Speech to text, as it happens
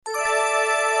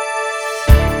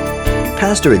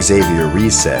Pastor Xavier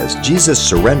Reese says Jesus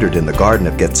surrendered in the Garden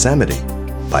of Gethsemane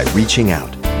by reaching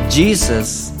out.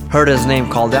 Jesus heard his name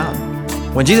called out.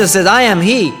 When Jesus said, "I am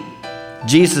he,"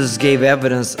 Jesus gave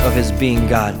evidence of his being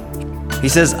God. He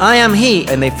says, "I am he,"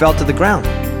 and they fell to the ground.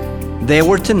 They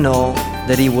were to know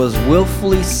that he was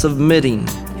willfully submitting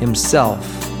himself.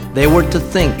 They were to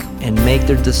think and make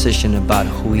their decision about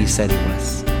who he said he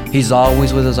was. He's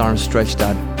always with his arms stretched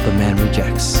out, but man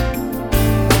rejects.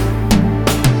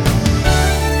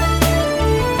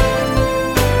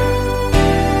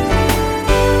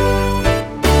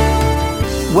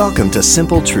 Welcome to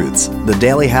Simple Truths, the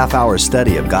daily half-hour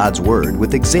study of God's Word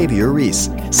with Xavier Reese,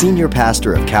 Senior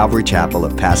Pastor of Calvary Chapel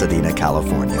of Pasadena,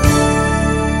 California.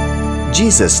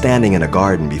 Jesus standing in a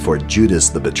garden before Judas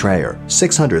the betrayer,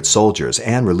 600 soldiers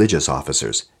and religious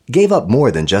officers, gave up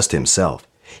more than just himself.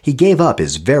 He gave up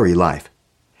his very life.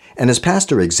 And as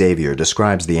Pastor Xavier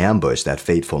describes the ambush that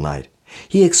fateful night,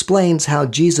 he explains how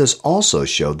Jesus also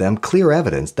showed them clear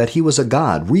evidence that he was a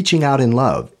God reaching out in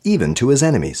love, even to his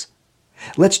enemies.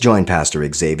 Let's join Pastor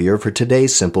Xavier for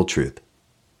today's Simple Truth.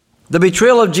 The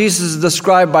betrayal of Jesus is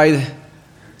described by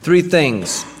three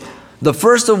things. The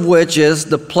first of which is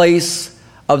the place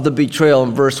of the betrayal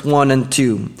in verse 1 and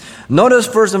 2. Notice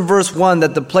first in verse 1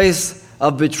 that the place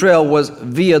of betrayal was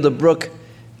via the brook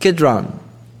Kidron.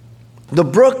 The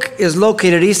brook is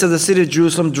located east of the city of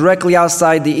Jerusalem, directly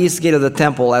outside the east gate of the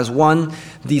temple, as one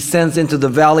descends into the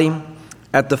valley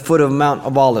at the foot of Mount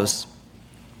of Olives.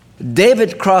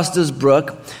 David crossed this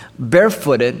brook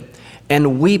barefooted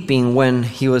and weeping when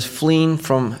he was fleeing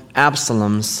from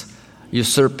Absalom's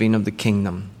usurping of the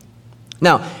kingdom.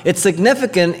 Now, it's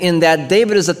significant in that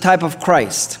David is a type of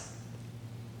Christ.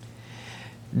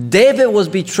 David was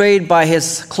betrayed by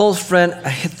his close friend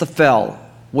Ahithophel,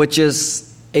 which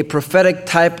is a prophetic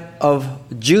type of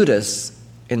Judas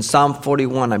in Psalm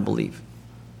 41, I believe.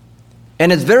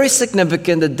 And it's very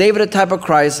significant that David, a type of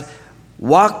Christ,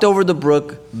 walked over the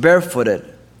brook barefooted,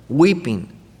 weeping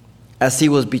as he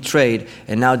was betrayed.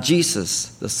 And now Jesus,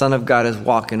 the Son of God, is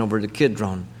walking over the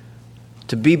Kidron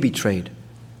to be betrayed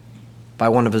by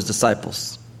one of his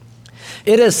disciples.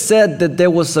 It is said that there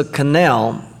was a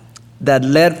canal that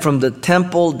led from the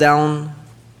temple down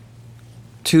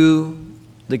to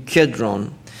the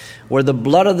Kidron, where the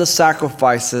blood of the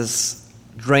sacrifices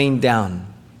drained down.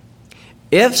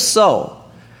 If so,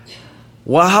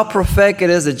 well, how prophetic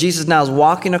it is that Jesus now is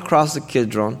walking across the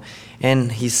Kidron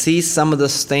and he sees some of the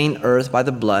stained earth by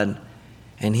the blood,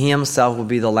 and he himself will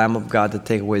be the Lamb of God to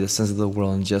take away the sins of the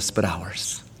world in just but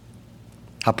hours.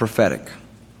 How prophetic.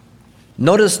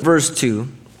 Notice verse 2,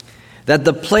 that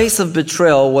the place of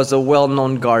betrayal was a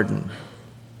well-known garden.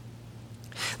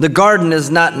 The garden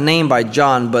is not named by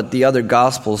John, but the other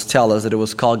Gospels tell us that it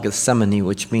was called Gethsemane,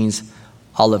 which means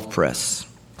olive press.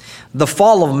 The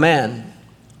fall of man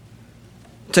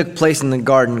took place in the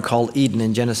garden called Eden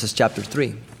in Genesis chapter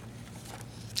 3.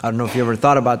 I don't know if you ever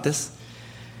thought about this.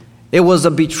 It was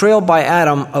a betrayal by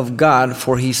Adam of God,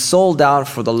 for he sold out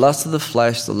for the lust of the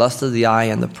flesh, the lust of the eye,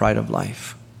 and the pride of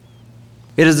life.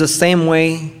 It is the same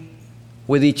way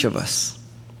with each of us.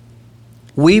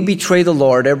 We betray the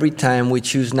Lord every time we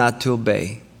choose not to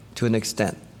obey to an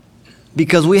extent,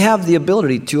 because we have the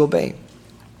ability to obey.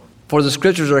 For the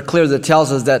scriptures are clear that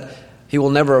tells us that he will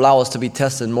never allow us to be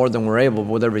tested more than we're able,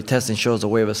 but with every testing shows a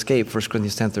way of escape, 1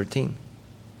 Corinthians 10:13.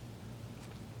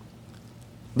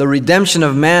 The redemption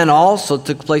of man also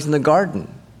took place in the garden.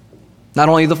 Not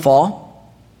only the fall,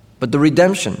 but the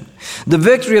redemption. The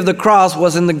victory of the cross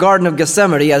was in the Garden of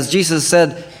Gethsemane, as Jesus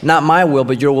said, "Not my will,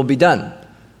 but your will be done."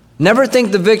 Never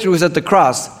think the victory was at the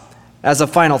cross as a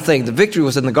final thing. The victory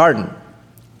was in the garden.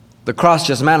 The cross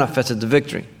just manifested the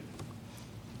victory.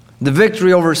 The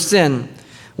victory over sin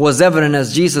was evident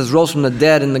as Jesus rose from the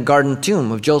dead in the garden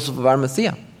tomb of Joseph of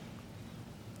Arimathea.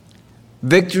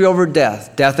 Victory over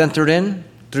death. Death entered in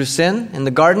through sin in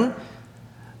the garden.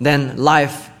 Then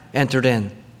life entered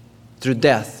in through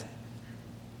death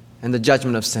and the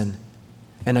judgment of sin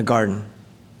in a garden.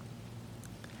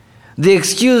 The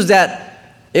excuse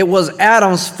that it was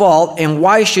Adam's fault and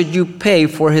why should you pay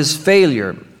for his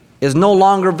failure is no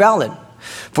longer valid.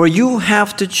 For you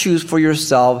have to choose for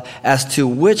yourself as to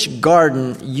which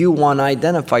garden you want to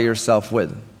identify yourself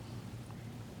with.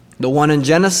 The one in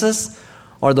Genesis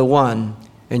or the one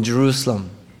in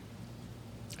Jerusalem.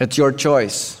 It's your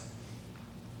choice.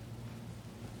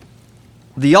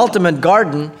 The ultimate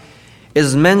garden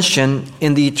is mentioned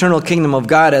in the eternal kingdom of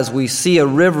God as we see a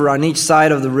river on each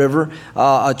side of the river,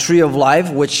 a tree of life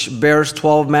which bears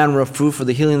 12 manner of fruit for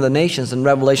the healing of the nations in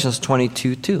Revelations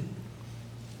 22:2.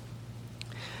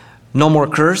 No more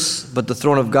curse, but the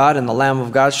throne of God and the Lamb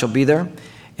of God shall be there,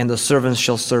 and the servants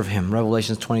shall serve him.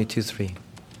 Revelation 22:3.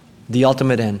 The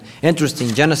ultimate end.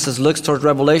 Interesting. Genesis looks towards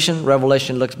Revelation.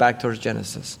 Revelation looks back towards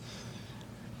Genesis.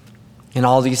 And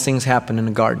all these things happen in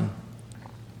the garden.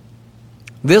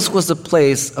 This was the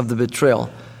place of the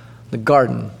betrayal, the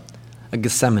Garden of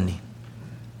Gethsemane.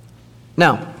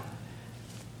 Now,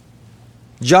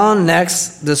 John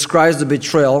next describes the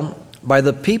betrayal by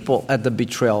the people at the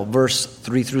betrayal, verse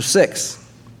 3 through 6.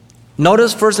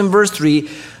 Notice first in verse 3,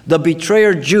 the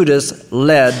betrayer Judas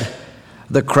led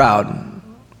the crowd.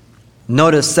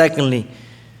 Notice secondly,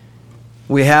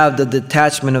 we have the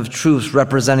detachment of troops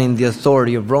representing the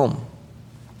authority of Rome.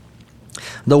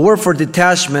 The word for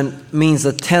detachment means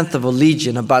a tenth of a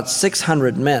legion, about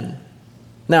 600 men.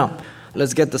 Now,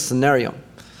 let's get the scenario.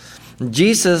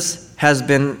 Jesus has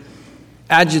been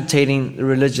agitating the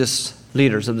religious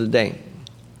leaders of the day.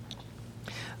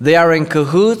 They are in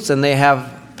cahoots and they have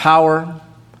power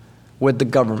with the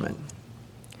government.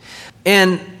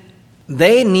 And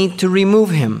they need to remove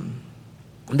him.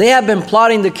 They have been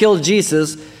plotting to kill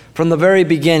Jesus from the very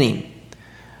beginning.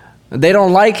 They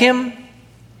don't like him.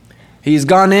 He's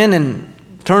gone in and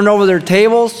turned over their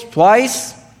tables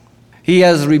twice. He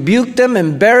has rebuked them,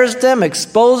 embarrassed them,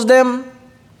 exposed them.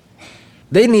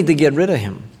 They need to get rid of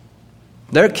him.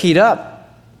 They're keyed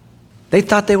up. They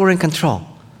thought they were in control.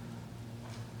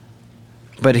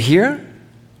 But here,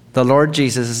 the Lord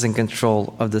Jesus is in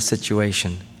control of the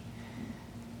situation.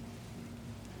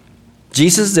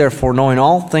 Jesus, therefore, knowing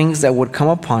all things that would come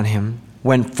upon him,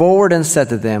 went forward and said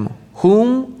to them,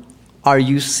 "Whom are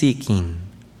you seeking?"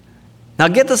 Now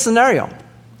get the scenario.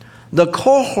 The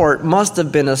cohort must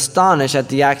have been astonished at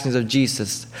the actions of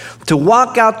Jesus. To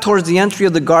walk out towards the entry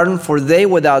of the garden, for they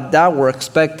without doubt were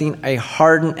expecting a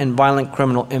hardened and violent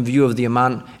criminal in view of the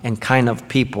amount and kind of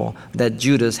people that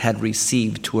Judas had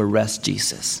received to arrest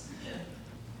Jesus.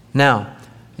 Now,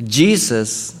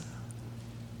 Jesus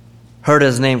heard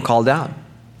his name called out.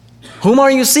 "Whom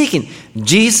are you seeking?"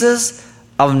 "Jesus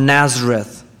of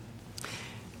Nazareth."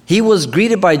 He was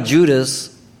greeted by Judas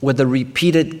with a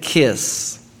repeated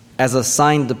kiss as a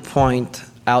sign to point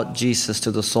out Jesus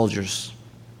to the soldiers.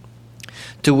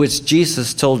 To which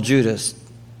Jesus told Judas,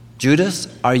 "Judas,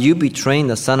 are you betraying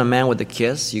the Son of Man with a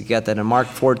kiss?" You get that in Mark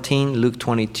 14, Luke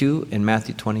 22, and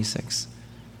Matthew 26.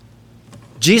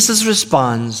 Jesus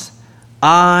responds,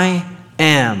 "I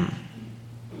am."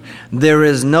 There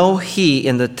is no he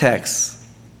in the text.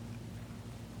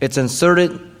 It's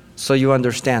inserted so you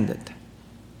understand it.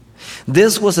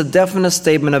 This was a definite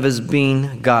statement of his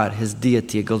being God, his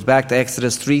deity. It goes back to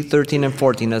Exodus 3, 13 and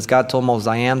 14, as God told Moses,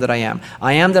 "I am that I am."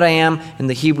 I am that I am in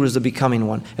the Hebrew is the becoming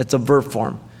one. It's a verb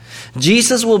form.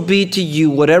 Jesus will be to you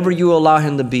whatever you allow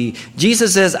him to be.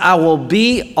 Jesus says, "I will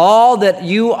be all that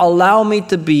you allow me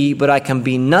to be, but I can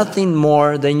be nothing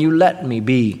more than you let me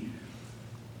be."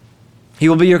 He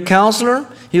will be your counselor.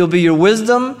 He will be your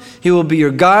wisdom. He will be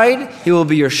your guide. He will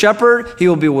be your shepherd. He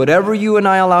will be whatever you and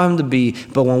I allow him to be.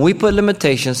 But when we put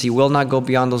limitations, he will not go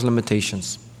beyond those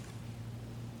limitations.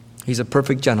 He's a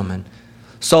perfect gentleman.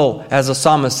 So, as the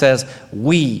psalmist says,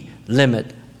 we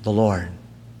limit the Lord,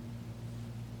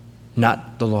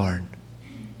 not the Lord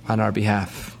on our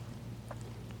behalf.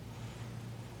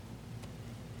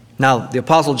 Now, the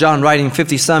Apostle John, writing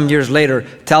 50-some years later,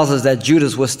 tells us that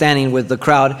Judas was standing with the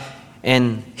crowd,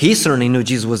 and he certainly knew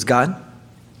Jesus was God.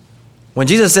 When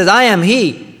Jesus says, "I am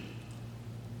he,"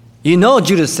 you know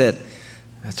Judas said,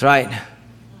 "That's right."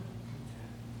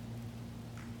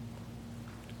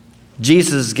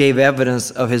 Jesus gave evidence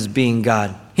of his being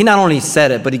God. He not only said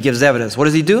it, but he gives evidence. What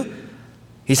does he do?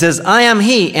 He says, "I am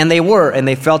he," and they were, and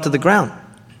they fell to the ground.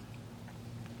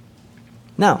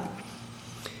 Now,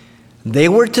 they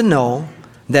were to know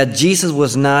that Jesus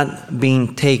was not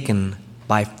being taken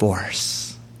by force.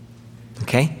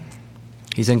 Okay?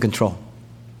 He's in control.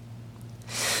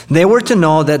 They were to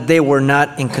know that they were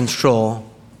not in control,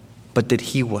 but that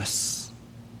he was.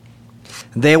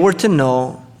 They were to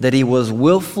know that he was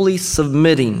willfully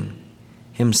submitting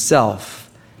himself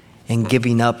and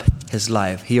giving up his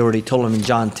life. He already told him in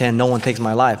John 10, "No one takes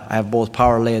my life. I have both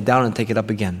power to lay it down and take it up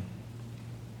again."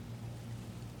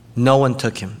 No one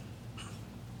took him.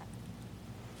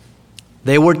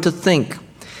 They were to think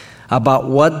about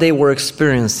what they were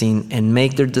experiencing and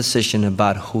make their decision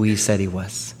about who he said he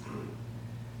was.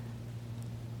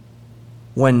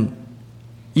 When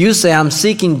you say, "I'm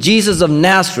seeking Jesus of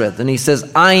Nazareth," and he says,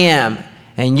 "I am,"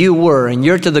 and you were, and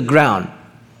you're to the ground,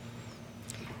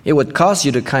 it would cause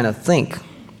you to kind of think,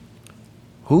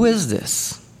 who is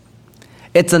this?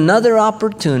 It's another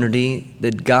opportunity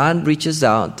that God reaches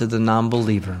out to the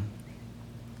non-believer.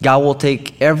 God will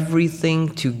take everything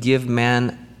to give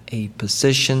man a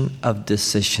position of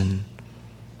decision.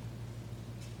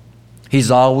 He's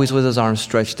always with his arms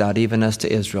stretched out, even as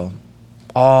to Israel,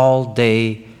 all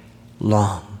day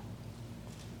long.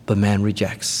 But man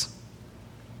rejects.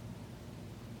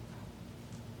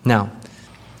 Now,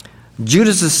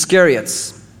 Judas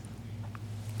Iscariots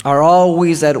are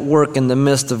always at work in the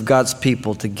midst of God's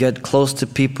people to get close to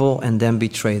people and then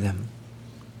betray them.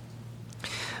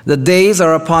 The days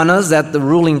are upon us that the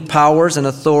ruling powers and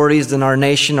authorities in our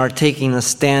nation are taking a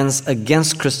stance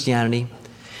against Christianity,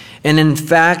 and in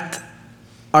fact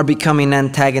are becoming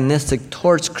antagonistic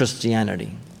towards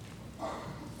Christianity.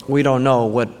 We don't know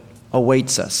what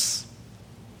awaits us,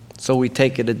 so we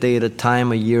take it a day at a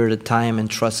time, a year at a time, and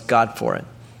trust God for it.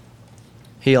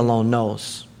 He alone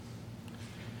knows.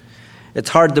 It's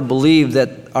hard to believe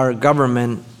that our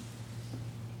government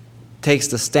takes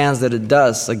the stance that it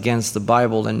does against the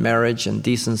Bible and marriage and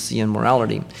decency and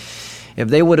morality. If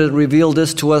they would have revealed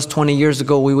this to us 20 years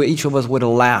ago, each of us would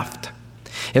have laughed.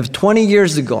 If 20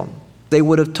 years ago they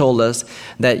would have told us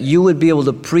that you would be able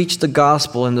to preach the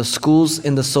gospel in the schools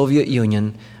in the Soviet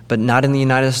Union, but not in the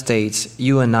United States,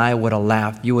 you and I would have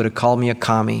laughed. You would have called me a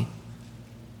commie.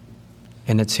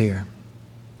 And it's here.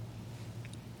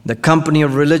 The company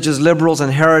of religious liberals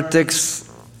and heretics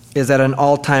is at an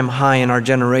all-time high in our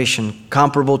generation,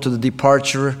 comparable to the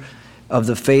departure of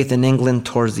the faith in England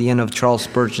towards the end of Charles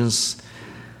Spurgeon's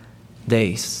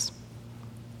days.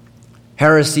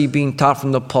 Heresy being taught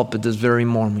from the pulpit this very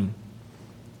morning.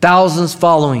 Thousands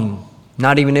following,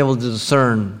 not even able to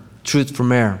discern truth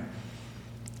from error.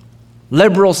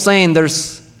 Liberals saying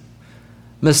there's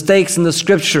mistakes in the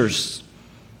scriptures.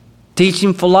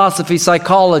 Teaching philosophy,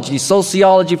 psychology,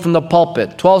 sociology from the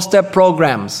pulpit. 12-step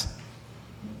programs.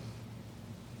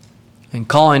 And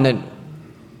calling it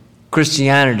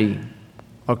Christianity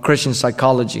or Christian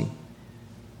psychology.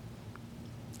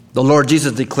 The Lord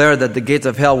Jesus declared that the gates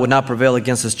of hell would not prevail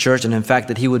against his church, and in fact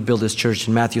that he would build his church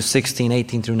in Matthew 16,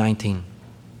 18 through 19.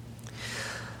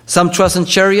 Some trust in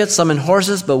chariots, some in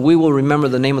horses, but we will remember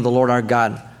the name of the Lord our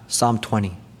God. Psalm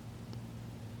 20.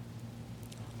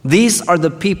 These are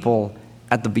the people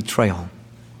at the betrayal.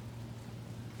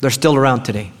 They're still around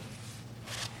today.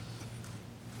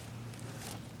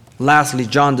 Lastly,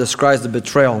 John describes the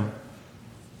betrayal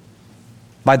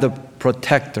by the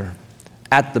protector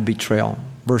at the betrayal,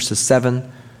 verses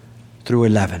 7 through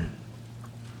 11.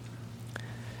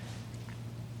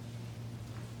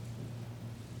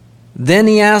 Then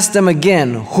he asked them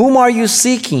again, "Whom are you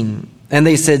seeking?" And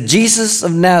they said, "Jesus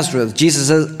of Nazareth." Jesus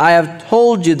says, "I have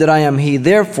told you that I am he.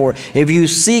 Therefore, if you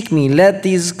seek me, let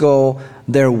these go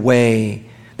their way,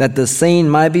 that the saying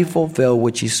might be fulfilled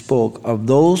which he spoke, of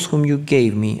those whom you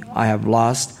gave me, I have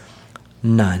lost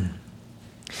none."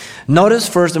 Notice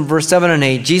first in verse 7 and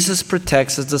 8, Jesus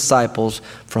protects his disciples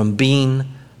from being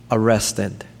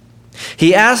arrested.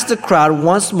 He asked the crowd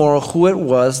once more who it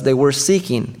was they were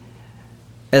seeking,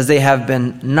 as they have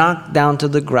been knocked down to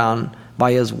the ground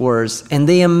by his words. And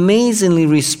they amazingly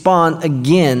respond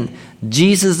again,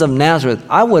 "Jesus of Nazareth."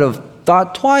 I would have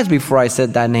thought twice before I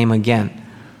said that name again.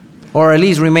 Or at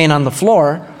least remain on the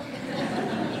floor.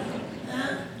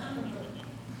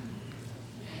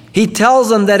 He tells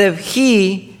them that if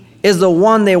he is the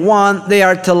one they want, they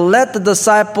are to let the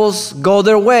disciples go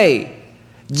their way.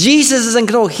 Jesus is in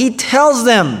control. He tells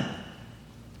them.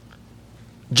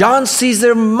 John sees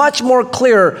there much more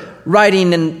clear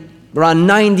writing in around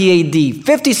 90 AD.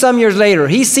 50-some years later,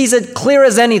 he sees it clear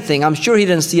as anything. I'm sure he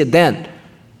didn't see it then.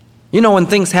 You know, when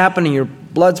things happen and your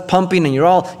blood's pumping and you're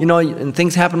all, and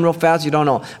things happen real fast, you don't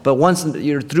know. But once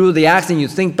you're through the accident, you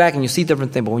think back and you see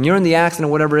different things. But when you're in the accident,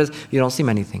 whatever it is, you don't see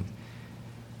many things.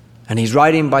 And he's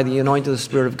writing by the anointing of the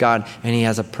Spirit of God, and he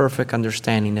has a perfect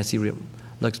understanding as he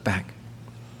looks back.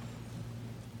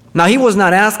 Now, he was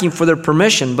not asking for their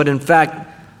permission, but in fact,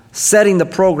 setting the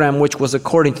program which was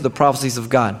according to the prophecies of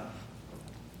God.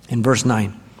 In verse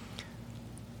 9,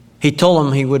 he told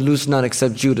them he would lose none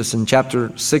except Judas in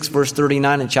chapter 6, verse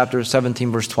 39, and chapter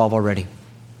 17, verse 12 already.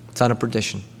 Son of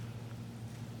perdition.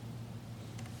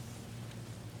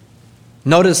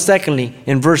 Notice, secondly,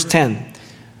 in verse 10,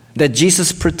 that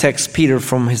Jesus protects Peter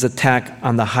from his attack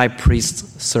on the high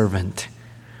priest's servant.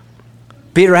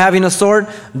 Peter, having a sword,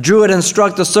 drew it and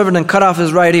struck the servant and cut off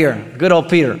his right ear. Good old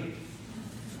Peter.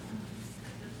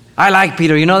 I like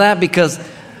Peter. You know that? Because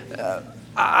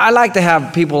I like to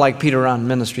have people like Peter around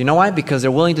ministry. You know why? Because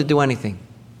they're willing to do anything.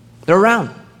 They're around.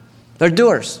 They're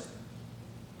doers.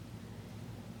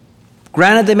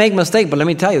 Granted, they make mistakes, but let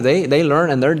me tell you, they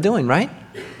learn and they're doing, right?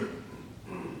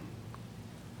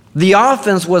 The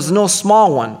offense was no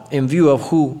small one in view of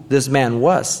who this man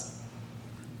was.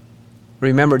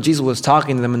 Remember, Jesus was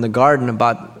talking to them in the garden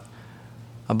about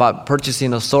about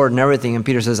purchasing a sword and everything. And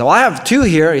Peter says, well, I have 2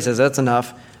 here. He says, that's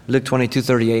enough. Luke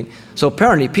 22:38. So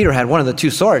apparently Peter had one of the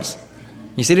 2 swords.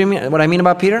 You see what I mean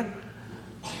about Peter?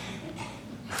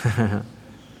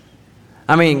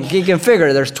 I mean, you can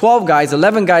figure there's 12 guys,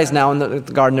 11 guys now in the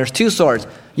garden. There's 2 swords.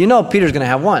 You know Peter's going to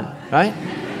have one, right?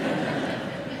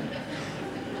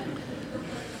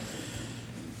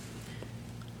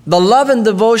 The love and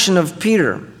devotion of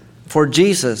Peter for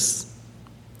Jesus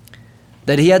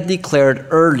that he had declared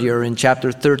earlier in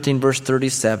chapter 13, verse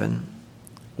 37,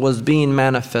 was being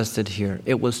manifested here.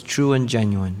 It was true and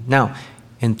genuine. Now,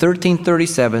 in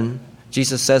 13:37,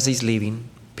 Jesus says he's leaving.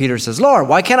 Peter says, Lord,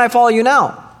 why can't I follow you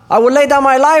now? I will lay down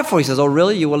my life for you. He says, oh,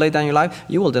 really? You will lay down your life?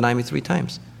 You will deny me 3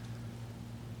 times.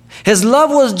 His love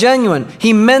was genuine.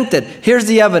 He meant it. Here's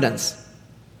the evidence.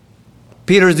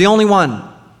 Peter's the only one.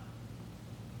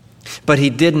 But he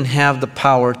didn't have the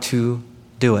power to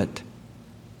do it.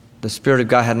 The Spirit of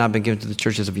God had not been given to the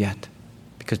churches of yet,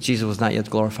 because Jesus was not yet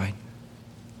glorified.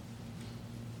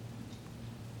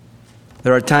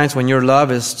 There are times when your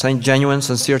love is genuine,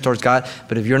 sincere towards God,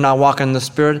 but if you're not walking in the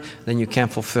Spirit, then you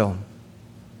can't fulfill.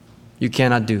 You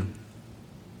cannot do.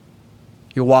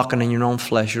 You're walking in your own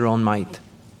flesh, your own might.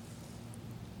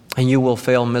 And you will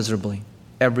fail miserably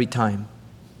every time.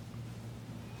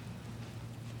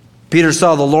 Peter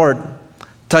saw the Lord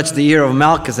touch the ear of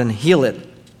Malchus and heal it.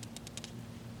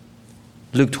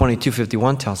 Luke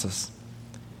 22:51 tells us.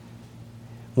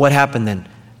 What happened then?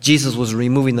 Jesus was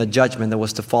removing the judgment that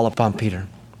was to fall upon Peter.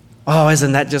 Oh,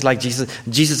 isn't that just like Jesus?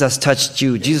 Jesus has touched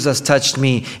you. Jesus has touched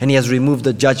me, and he has removed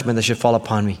the judgment that should fall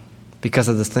upon me because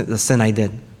of the sin I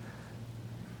did.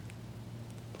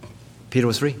 Peter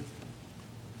was free.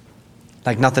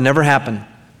 Like nothing ever happened.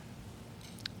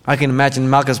 I can imagine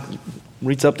Malchus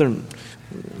reaches up there and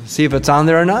see if it's on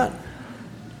there or not.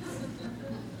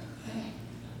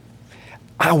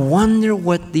 I wonder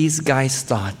what these guys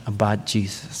thought about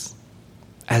Jesus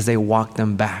as they walked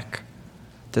them back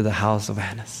to the house of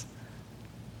Annas.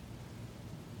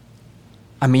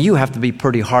 I mean, you have to be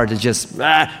pretty hard to just,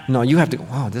 no, you have to go,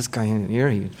 oh, this guy in here,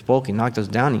 he spoke, he knocked us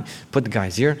down, he put the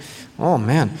guy's ear. Oh,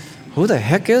 man, who the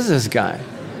heck is this guy?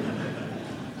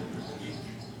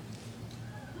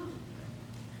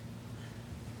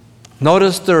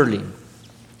 Notice thirdly,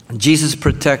 Jesus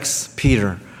protects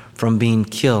Peter from being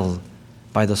killed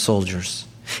by the soldiers.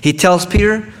 He tells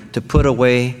Peter to put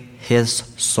away his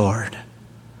sword.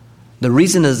 The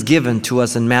reason is given to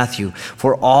us in Matthew.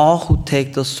 For all who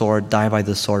take the sword die by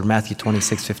the sword. Matthew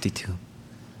 26:52.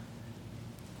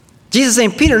 Jesus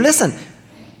saying, Peter, listen.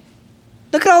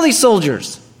 Look at all these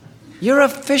soldiers. You're a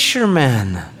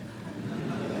fisherman.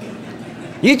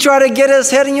 You try to get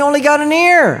his head and you only got an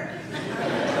ear.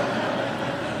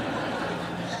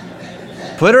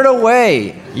 Put it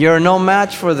away. You're no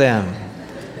match for them.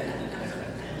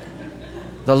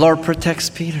 The Lord protects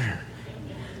Peter.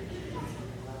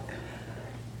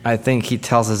 I think he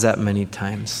tells us that many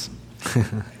times.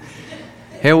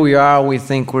 Here we are, we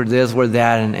think we're this, we're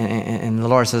that, and the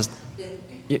Lord says,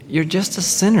 you're just a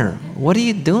sinner. What are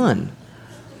you doing?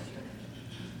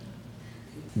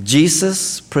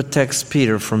 Jesus protects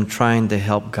Peter from trying to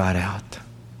help God out.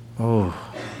 Oh.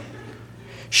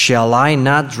 Shall I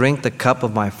not drink the cup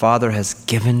of my Father has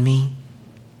given me?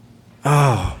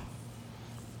 Oh.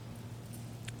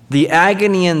 The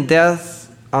agony and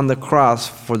death on the cross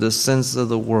for the sins of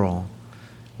the world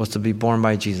was to be borne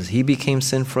by Jesus. He became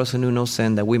sin for us who knew no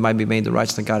sin, that we might be made the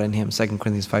righteousness of God in him. 2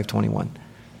 Corinthians 5:21.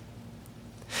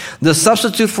 The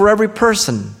substitute for every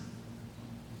person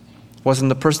was in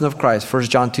the person of Christ. 1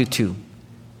 John 2:2.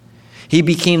 He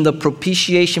became the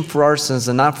propitiation for our sins,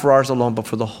 and not for ours alone, but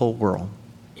for the whole world.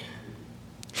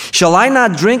 Shall I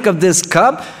not drink of this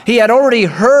cup? He had already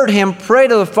heard him pray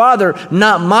to the Father,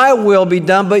 not my will be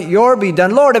done, but your be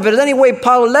done. Lord, if it is any way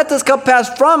possible, let this cup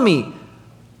pass from me.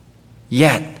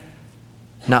 Yet,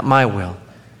 not my will,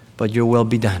 but your will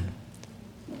be done.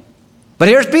 But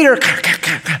here's Peter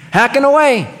hacking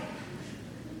away.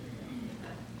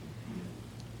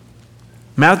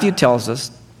 Matthew tells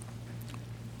us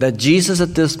that Jesus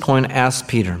at this point asked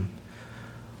Peter,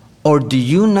 or do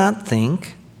you not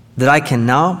think that I can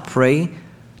now pray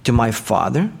to my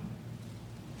Father,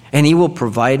 and he will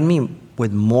provide me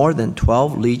with more than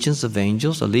 12 legions of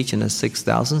angels? A legion is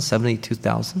 6,000,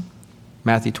 72,000.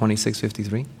 Matthew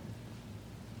 26:53.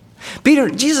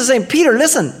 Jesus is saying, Peter,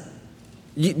 listen,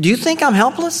 do you think I'm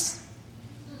helpless?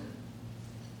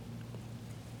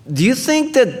 Do you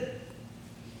think that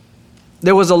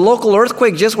there was a local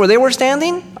earthquake just where they were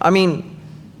standing? I mean,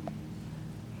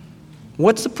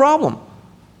 what's the problem?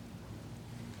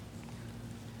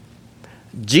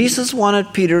 Jesus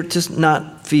wanted Peter to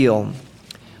not feel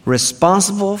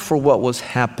responsible for what was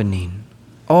happening.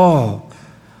 Oh,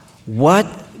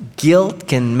 what guilt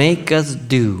can make us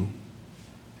do.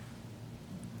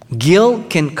 Guilt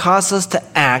can cause us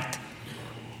to act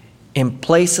in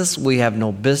places we have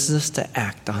no business to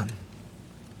act on.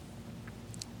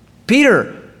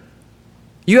 Peter,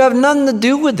 you have nothing to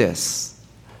do with this.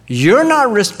 You're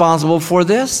not responsible for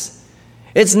this.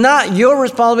 It's not your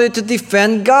responsibility to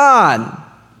defend God.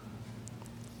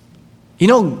 You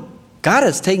know, God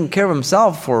has taken care of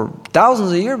himself for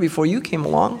thousands of years before you came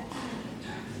along.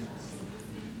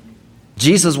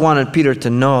 Jesus wanted Peter to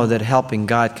know that helping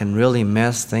God can really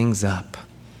mess things up.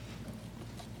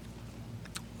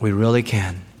 We really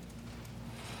can.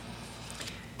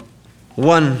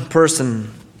 One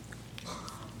person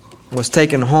was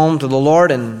taken home to the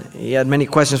Lord, and he had many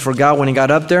questions for God when he got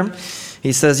up there.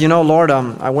 He says, you know, Lord,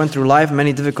 I went through life,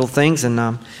 many difficult things, and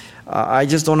I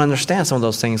just don't understand some of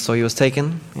those things. So he was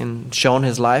taken and shown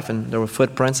his life, and there were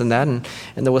footprints in that, and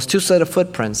there was 2 sets of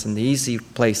footprints in the easy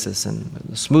places and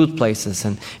the smooth places,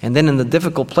 and then in the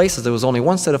difficult places there was only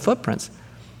 1 set of footprints.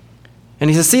 And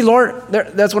he says, see, Lord,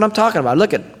 that's what I'm talking about.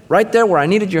 Look at right there where I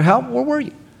needed your help. Where were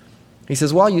you? He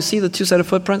says, well, you see the 2 sets of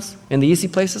footprints in the easy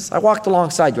places? I walked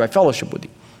alongside you. I fellowshiped with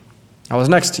you. I was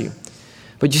next to you.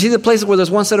 But you see the places where there's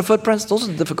 1 set of footprints? Those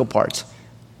are the difficult parts.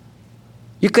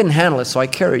 You couldn't handle it, so I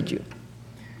carried you.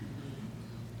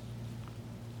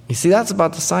 You see, that's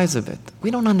about the size of it.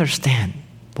 We don't understand,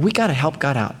 but we got to help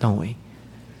God out, don't we?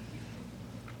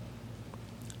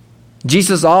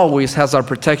 Jesus always has our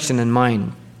protection in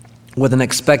mind with an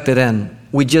expected end.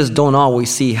 We just don't always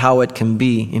see how it can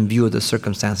be in view of the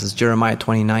circumstances. Jeremiah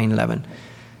 29:11.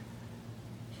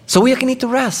 So we need to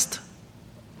rest.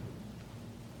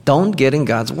 Don't get in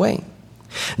God's way.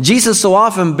 Jesus so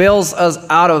often bails us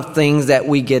out of things that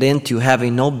we get into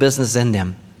having no business in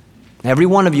them. Every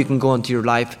one of you can go into your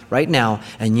life right now,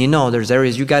 and you know there's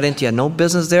areas you got into, you had no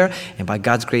business there, and by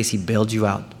God's grace, he bailed you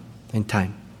out in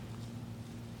time.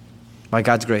 By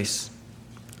God's grace.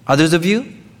 Others of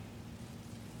you,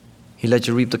 he let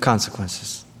you reap the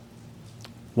consequences.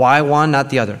 Why one, not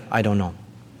the other? I don't know.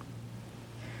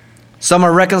 Some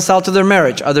are reconciled to their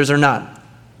marriage, others are not.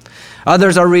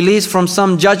 Others are released from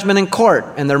some judgment in court,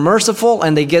 and they're merciful,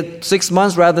 and they get 6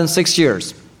 months rather than 6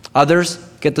 years. Others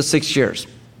get the 6 years.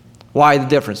 Why the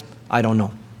difference? I don't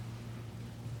know.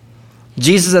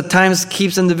 Jesus at times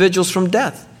keeps individuals from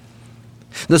death.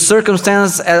 The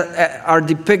circumstances are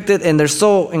depicted, and they're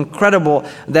so incredible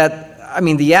that,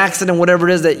 the accident, whatever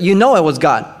it is, that you know it was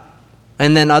God.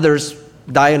 And then others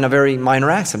die in a very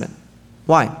minor accident.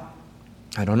 Why?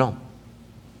 I don't know.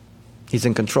 He's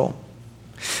in control.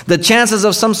 The chances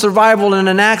of some survival in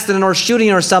an accident or shooting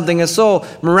or something is so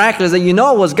miraculous that you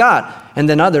know it was God. And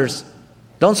then others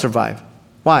don't survive.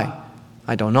 Why?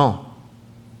 I don't know.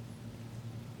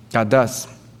 God does.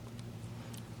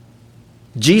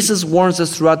 Jesus warns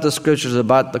us throughout the scriptures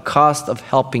about the cost of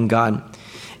helping God,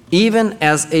 even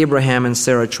as Abraham and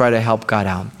Sarah try to help God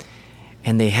out.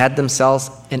 And they had themselves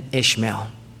an Ishmael.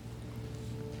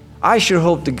 I sure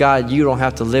hope to God you don't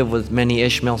have to live with many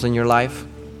Ishmaels in your life,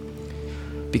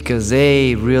 because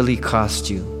they really cost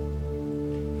you.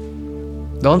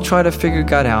 Don't try to figure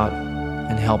God out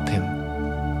and help him.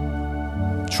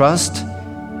 Trust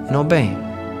and obey.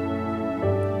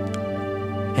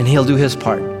 And he'll do his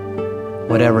part,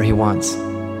 whatever he wants.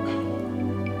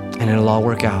 And it'll all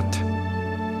work out.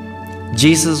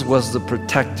 Jesus was the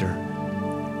protector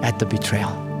at the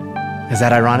betrayal. Is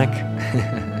that ironic?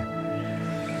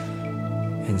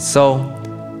 And so,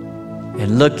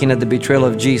 in looking at the betrayal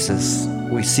of Jesus,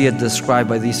 we see it described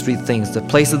by these 3 things. The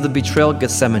place of the betrayal,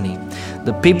 Gethsemane.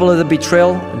 The people of the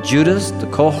betrayal, Judas, the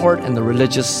cohort, and the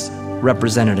religious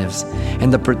representatives.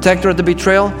 And the protector of the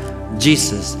betrayal,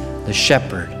 Jesus, the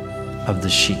shepherd of the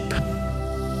sheep.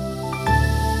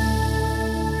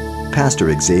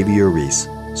 Pastor Xavier Reese,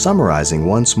 summarizing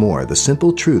once more the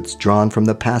simple truths drawn from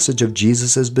the passage of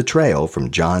Jesus' betrayal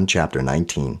from John chapter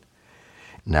 19.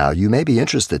 Now, you may be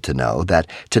interested to know that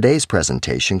today's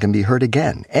presentation can be heard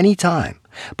again anytime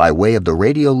by way of the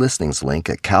radio listings link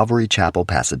at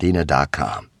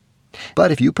calvarychapelpasadena.com.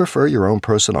 But if you prefer your own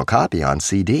personal copy on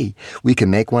CD, we can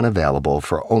make one available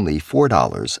for only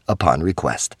 $4 upon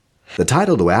request. The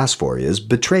title to ask for is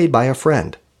Betrayed by a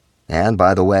Friend. And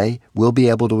by the way, we'll be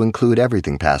able to include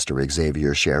everything Pastor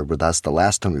Xavier shared with us the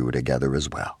last time we were together as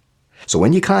well. So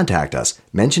when you contact us,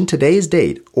 mention today's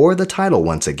date or the title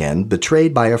once again,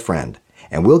 Betrayed by a Friend,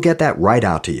 and we'll get that right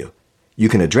out to you. You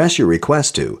can address your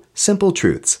request to Simple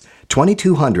Truths,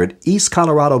 2200 East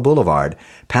Colorado Boulevard,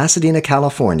 Pasadena,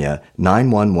 California,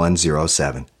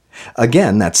 91107.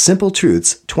 Again, that's Simple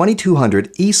Truths,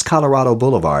 2200 East Colorado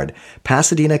Boulevard,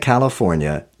 Pasadena,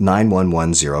 California,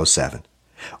 91107.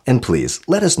 And please,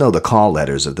 let us know the call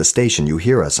letters of the station you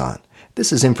hear us on.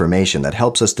 This is information that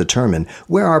helps us determine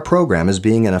where our program is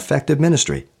being an effective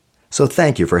ministry. So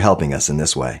thank you for helping us in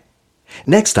this way.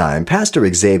 Next time,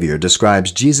 Pastor Xavier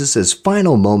describes Jesus'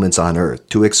 final moments on earth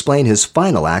to explain his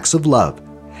final acts of love.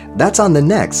 That's on the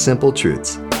next Simple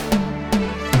Truths.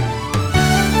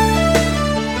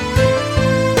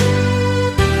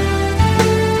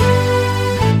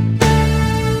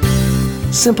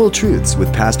 Simple Truths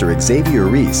with Pastor Xavier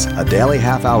Reese, a daily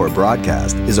half-hour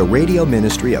broadcast, is a radio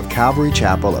ministry of Calvary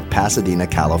Chapel of Pasadena,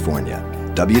 California.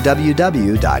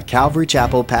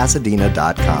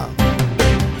 www.calvarychapelpasadena.com